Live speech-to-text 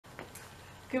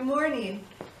Good morning.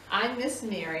 I'm Miss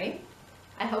Mary.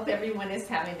 I hope everyone is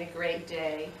having a great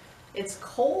day. It's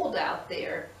cold out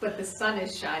there, but the sun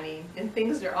is shining, and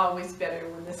things are always better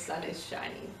when the sun is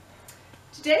shining.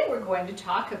 Today we're going to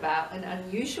talk about an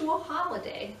unusual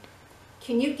holiday.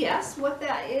 Can you guess what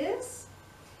that is?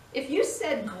 If you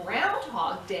said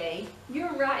Groundhog Day,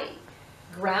 you're right.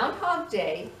 Groundhog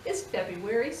Day is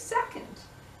February 2nd.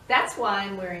 That's why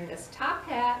I'm wearing this top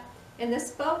hat and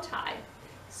this bow tie.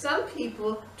 Some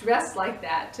people dress like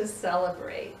that to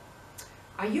celebrate.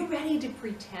 Are you ready to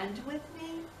pretend with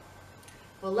me?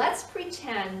 Well, let's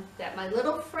pretend that my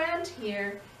little friend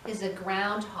here is a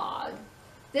groundhog.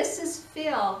 This is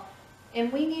Phil,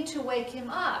 and we need to wake him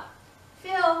up.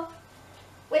 Phil,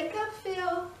 wake up,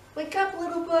 Phil. Wake up,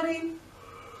 little buddy.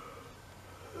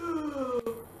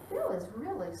 Phil is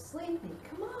really sleepy.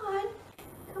 Come on,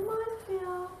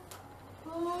 Phil.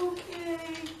 Okay.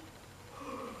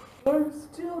 I'm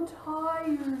still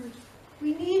tired.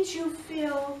 We need you,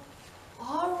 Phil.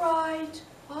 All right.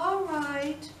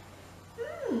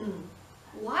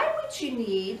 Why would you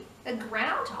need a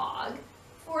groundhog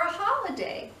for a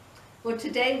holiday? Well,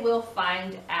 today we'll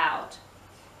find out.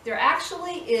 There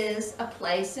actually is a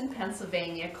place in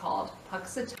Pennsylvania called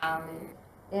Punxsutawney,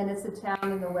 and it's a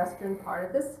town in the western part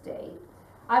of the state.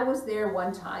 I was there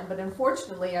one time, but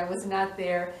unfortunately I was not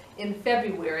there in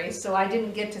February, so I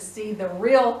didn't get to see the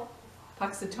real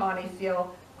Punxsutawney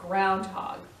Phil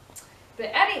groundhog.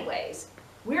 But anyways,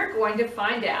 we're going to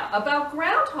find out about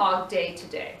Groundhog Day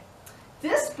today.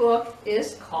 This book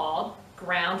is called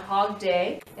Groundhog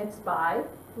Day. It's by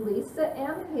Lisa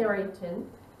M. Harrington,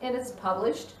 and it's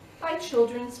published by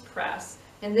Children's Press.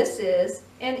 And this is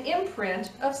an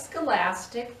imprint of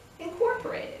Scholastic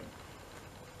Incorporated.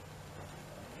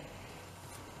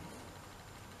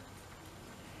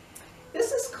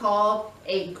 This is called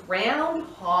A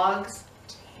Groundhog's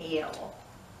Tale.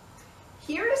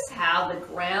 Here is how the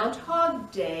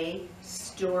Groundhog Day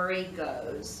story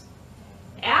goes.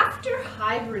 After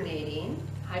hibernating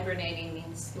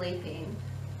means sleeping,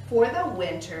 for the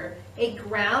winter, a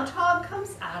groundhog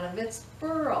comes out of its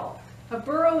burrow. A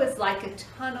burrow is like a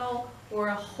tunnel or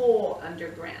a hole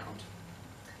underground.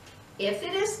 If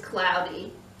it is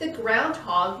cloudy, the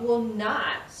groundhog will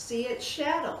not see its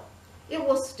shadow. It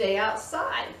will stay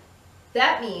outside.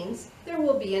 That means there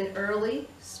will be an early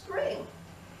spring. It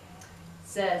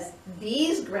says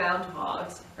these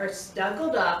groundhogs are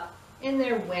snuggled up in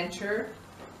their winter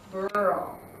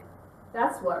burrow.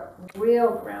 That's what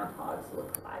real groundhogs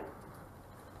look like.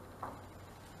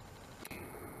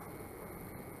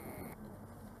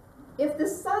 If the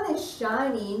sun is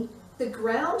shining, the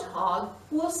groundhog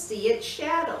will see its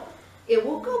shadow. It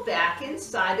will go back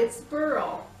inside its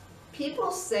burrow.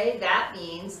 People say that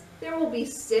means there will be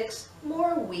 6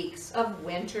 more weeks of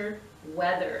winter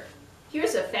weather.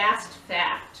 Here's a fast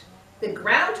fact. The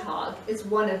groundhog is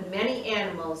one of many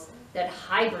animals that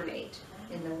hibernate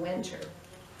in the winter.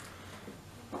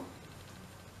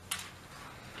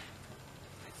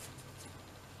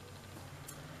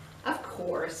 Of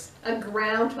course, a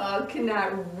groundhog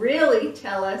cannot really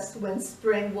tell us when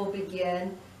spring will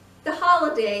begin. The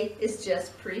holiday is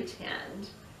just pretend.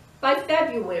 By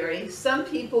February, some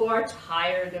people are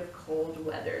tired of cold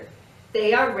weather.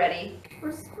 They are ready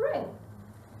for spring.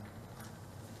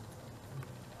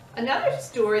 Another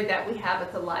story that we have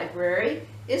at the library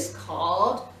is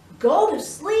called Go to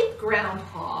Sleep,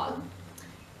 Groundhog,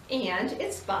 and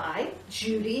it's by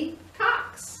Judy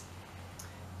Cox.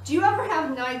 Do you ever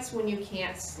have nights when you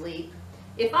can't sleep?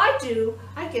 If I do,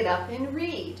 I get up and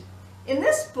read. In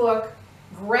this book,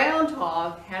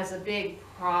 Groundhog has a big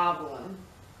problem.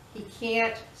 He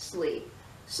can't sleep.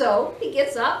 So he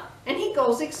gets up and he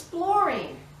goes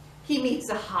exploring. He meets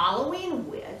a Halloween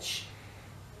witch,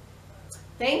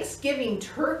 Thanksgiving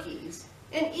turkeys,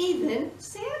 and even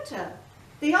Santa.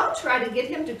 They all try to get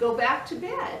him to go back to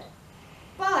bed.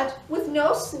 But with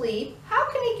no sleep,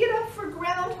 how can he get up for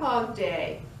Groundhog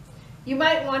Day? You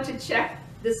might want to check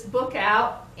this book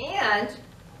out, and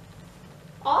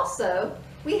also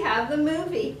we have the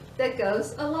movie that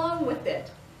goes along with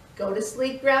it. Go to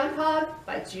Sleep, Groundhog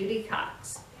by Judy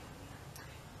Cox.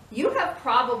 You have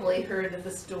probably heard of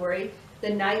the story The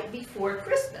Night Before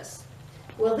Christmas.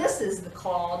 Well, this is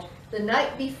called The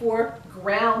Night Before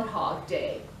Groundhog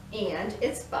Day, and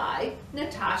it's by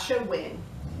Natasha Wynn.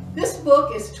 This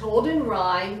book is told in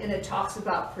rhyme, and it talks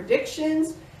about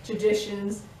predictions,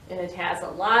 traditions, and it has a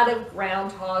lot of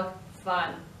groundhog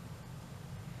fun.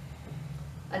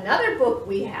 Another book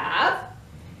we have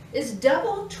is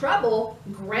Double Trouble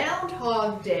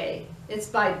Groundhog Day. It's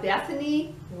by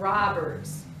Bethany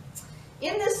Roberts.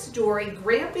 In this story,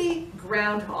 Grampy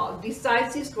Groundhog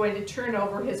decides he's going to turn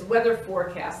over his weather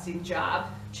forecasting job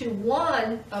to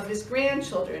one of his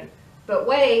grandchildren. But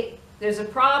wait, there's a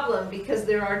problem because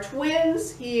there are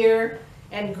twins here,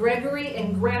 and Gregory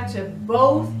and Greta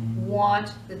both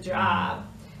want the job.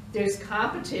 There's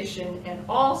competition and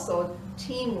also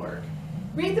teamwork.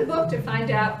 Read the book to find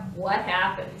out what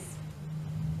happens.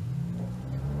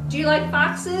 Do you like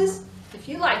foxes? If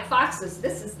you like foxes,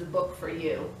 this is the book for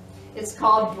you. It's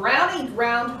called Brownie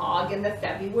Groundhog and the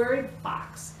February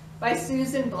Fox by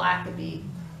Susan Blackaby.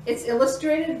 It's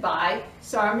illustrated by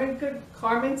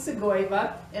Carmen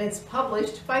Segovia, and it's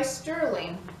published by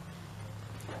Sterling.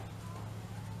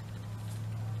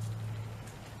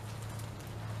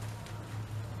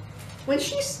 When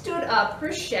she stood up,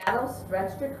 her shadow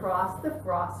stretched across the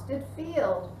frosted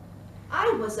field. "I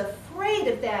was afraid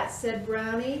of that," said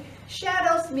Brownie.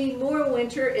 "Shadows mean more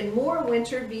winter, and more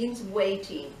winter means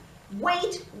waiting.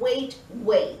 Wait, wait,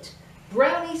 wait."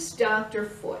 Brownie stomped her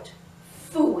foot.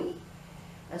 Phooey.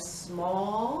 A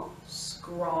small,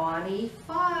 scrawny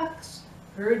fox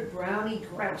heard Brownie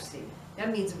grousing. That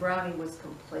means Brownie was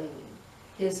complaining.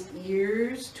 His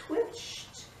ears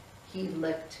twitched. He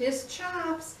licked his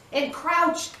chops and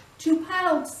crouched to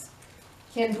pounce.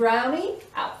 Can Brownie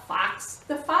outfox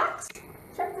the fox?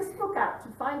 Check this book out to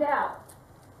find out.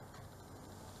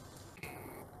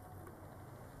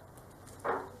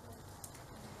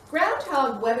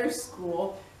 Groundhog Weather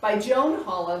School by Joan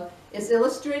Holub is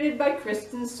illustrated by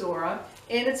Kristen Sora,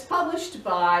 and it's published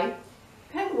by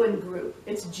Penguin Group.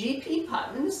 It's G.P.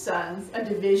 Putnam Sons, a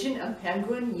division of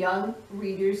Penguin Young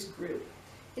Readers Group.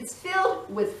 It's filled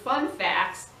with fun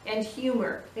facts and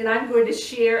humor, and I'm going to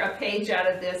share a page out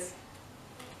of this.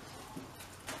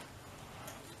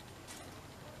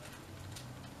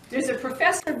 There's a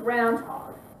Professor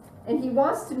Groundhog, and he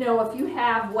wants to know if you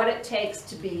have what it takes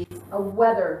to be a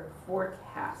weather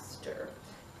forecaster.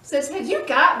 Says, have you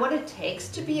got what it takes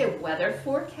to be a weather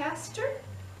forecaster?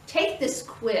 Take this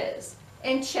quiz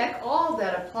and check all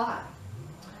that apply.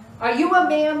 Are you a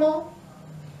mammal?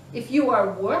 If you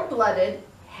are warm-blooded,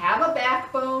 have a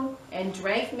backbone, and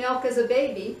drank milk as a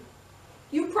baby,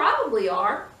 you probably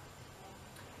are.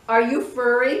 Are you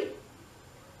furry?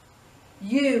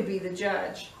 You be the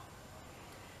judge.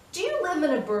 Do you live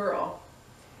in a burrow?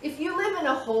 If you live in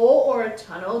a hole or a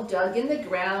tunnel dug in the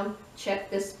ground, check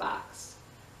this box.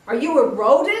 Are you a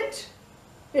rodent?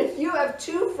 If you have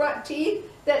two front teeth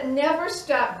that never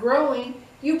stop growing,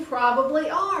 you probably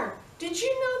are. Did you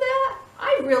know that?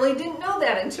 I really didn't know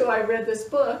that until I read this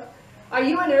book. Are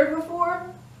you an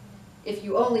herbivore? If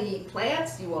you only eat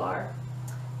plants, you are.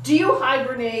 Do you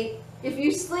hibernate? If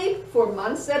you sleep for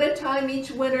months at a time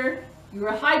each winter, you're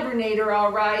a hibernator,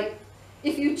 all right.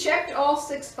 If you checked all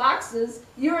 6 boxes,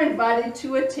 you're invited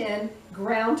to attend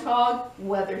Groundhog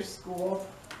Weather School.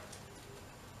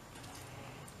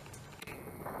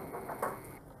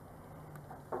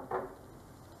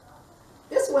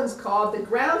 This one's called the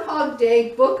Groundhog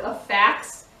Day Book of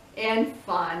Facts and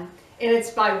Fun, and it's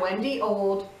by Wendy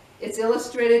Old. It's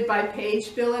illustrated by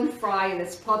Paige Bill and Fry, and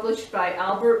it's published by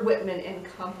Albert Whitman and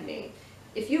Company.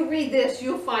 If you read this,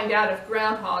 you'll find out if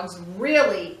groundhogs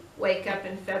really wake up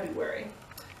in February.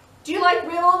 Do you like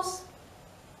riddles?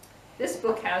 This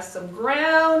book has some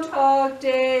Groundhog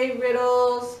Day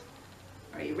riddles.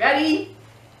 Are you ready?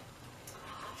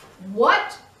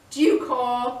 What do you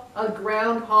call a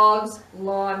groundhog's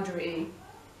laundry?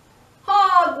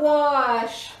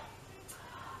 Hogwash.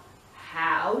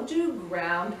 How do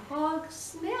groundhogs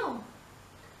smell?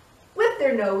 With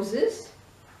their noses.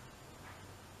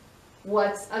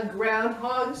 What's a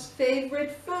groundhog's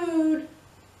favorite food?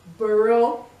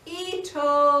 Burritos.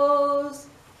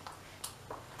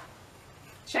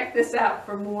 Check this out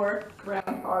for more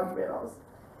groundhog riddles.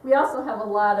 We also have a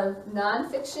lot of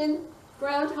nonfiction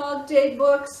Groundhog Day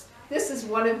books. This is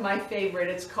one of my favorite.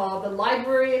 It's called The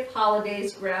Library of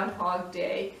Holidays Groundhog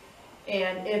Day,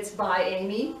 and it's by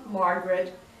Amy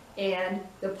Margaret, and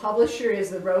the publisher is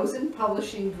the Rosen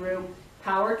Publishing Group,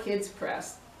 Power Kids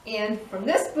Press. And from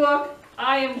this book,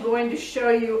 I am going to show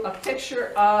you a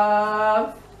picture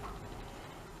of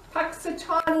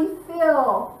Puxatawny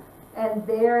Phil. And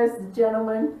there's the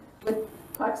gentleman with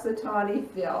Puxatawny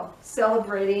Phil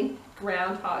celebrating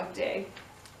Groundhog Day.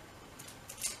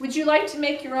 Would you like to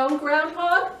make your own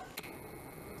groundhog?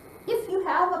 If you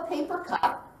have a paper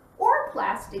cup or a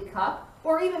plastic cup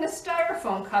or even a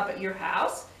styrofoam cup at your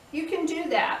house, you can do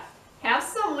that. Have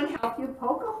someone help you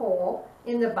poke a hole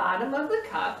in the bottom of the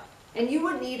cup, and you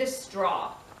would need a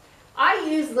straw. I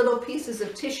use little pieces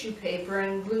of tissue paper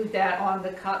and glued that on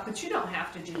the cup, but you don't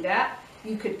have to do that.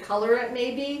 You could color it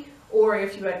maybe, Or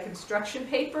if you had construction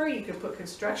paper, you could put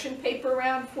construction paper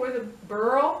around for the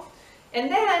burrow. And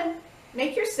then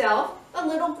make yourself a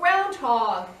little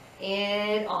groundhog.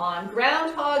 And on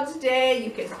Groundhog's Day,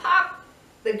 you can pop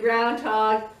the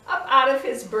groundhog up out of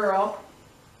his burrow,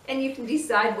 and you can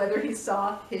decide whether he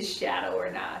saw his shadow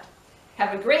or not.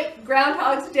 Have a great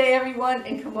Groundhog's Day, everyone,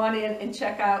 and come on in and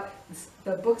check out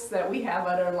the books that we have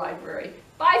at our library.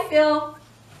 Bye, Phil.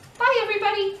 Bye,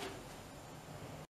 everybody.